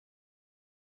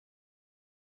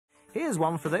Here's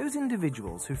one for those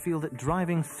individuals who feel that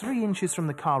driving 3 inches from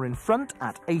the car in front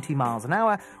at 80 miles an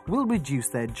hour will reduce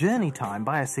their journey time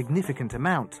by a significant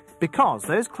amount. Because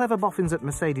those clever boffins at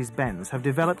Mercedes-Benz have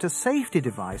developed a safety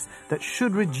device that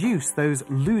should reduce those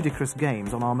ludicrous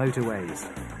games on our motorways.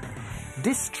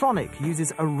 Distronic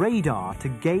uses a radar to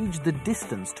gauge the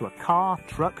distance to a car,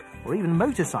 truck, or even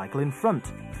motorcycle in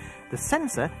front. The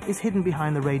sensor is hidden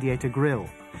behind the radiator grille.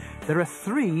 There are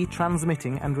 3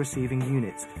 transmitting and receiving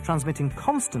units, transmitting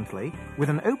constantly with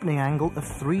an opening angle of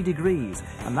 3 degrees,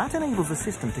 and that enables the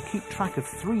system to keep track of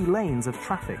 3 lanes of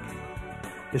traffic.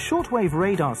 The shortwave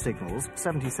radar signals,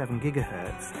 77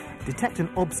 GHz, detect an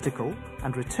obstacle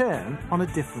and return on a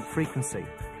different frequency.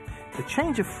 The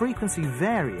change of frequency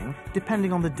varying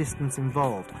depending on the distance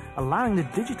involved, allowing the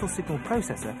digital signal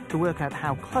processor to work out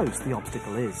how close the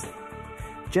obstacle is.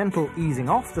 Gentle easing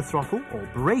off the throttle or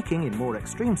braking in more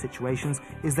extreme situations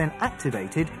is then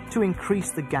activated to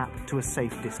increase the gap to a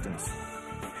safe distance.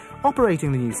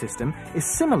 Operating the new system is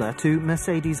similar to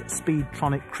Mercedes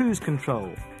Speedtronic cruise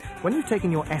control. When you've taken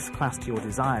your S-Class to your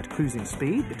desired cruising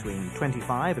speed between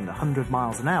 25 and 100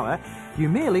 miles an hour, you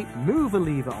merely move a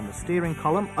lever on the steering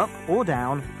column up or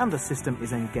down and the system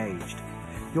is engaged.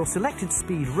 Your selected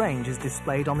speed range is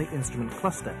displayed on the instrument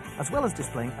cluster, as well as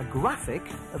displaying a graphic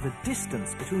of the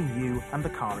distance between you and the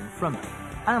car in front.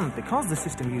 And because the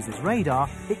system uses radar,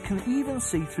 it can even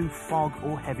see through fog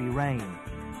or heavy rain.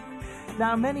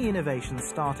 Now, many innovations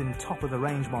start in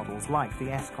top-of-the-range models like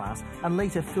the S-Class and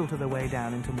later filter their way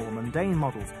down into more mundane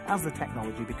models as the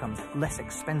technology becomes less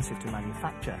expensive to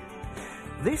manufacture.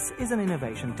 This is an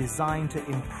innovation designed to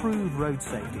improve road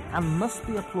safety and must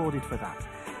be applauded for that.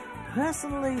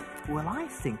 Personally, well, I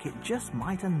think it just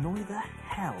might annoy the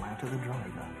hell out of the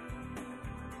driver.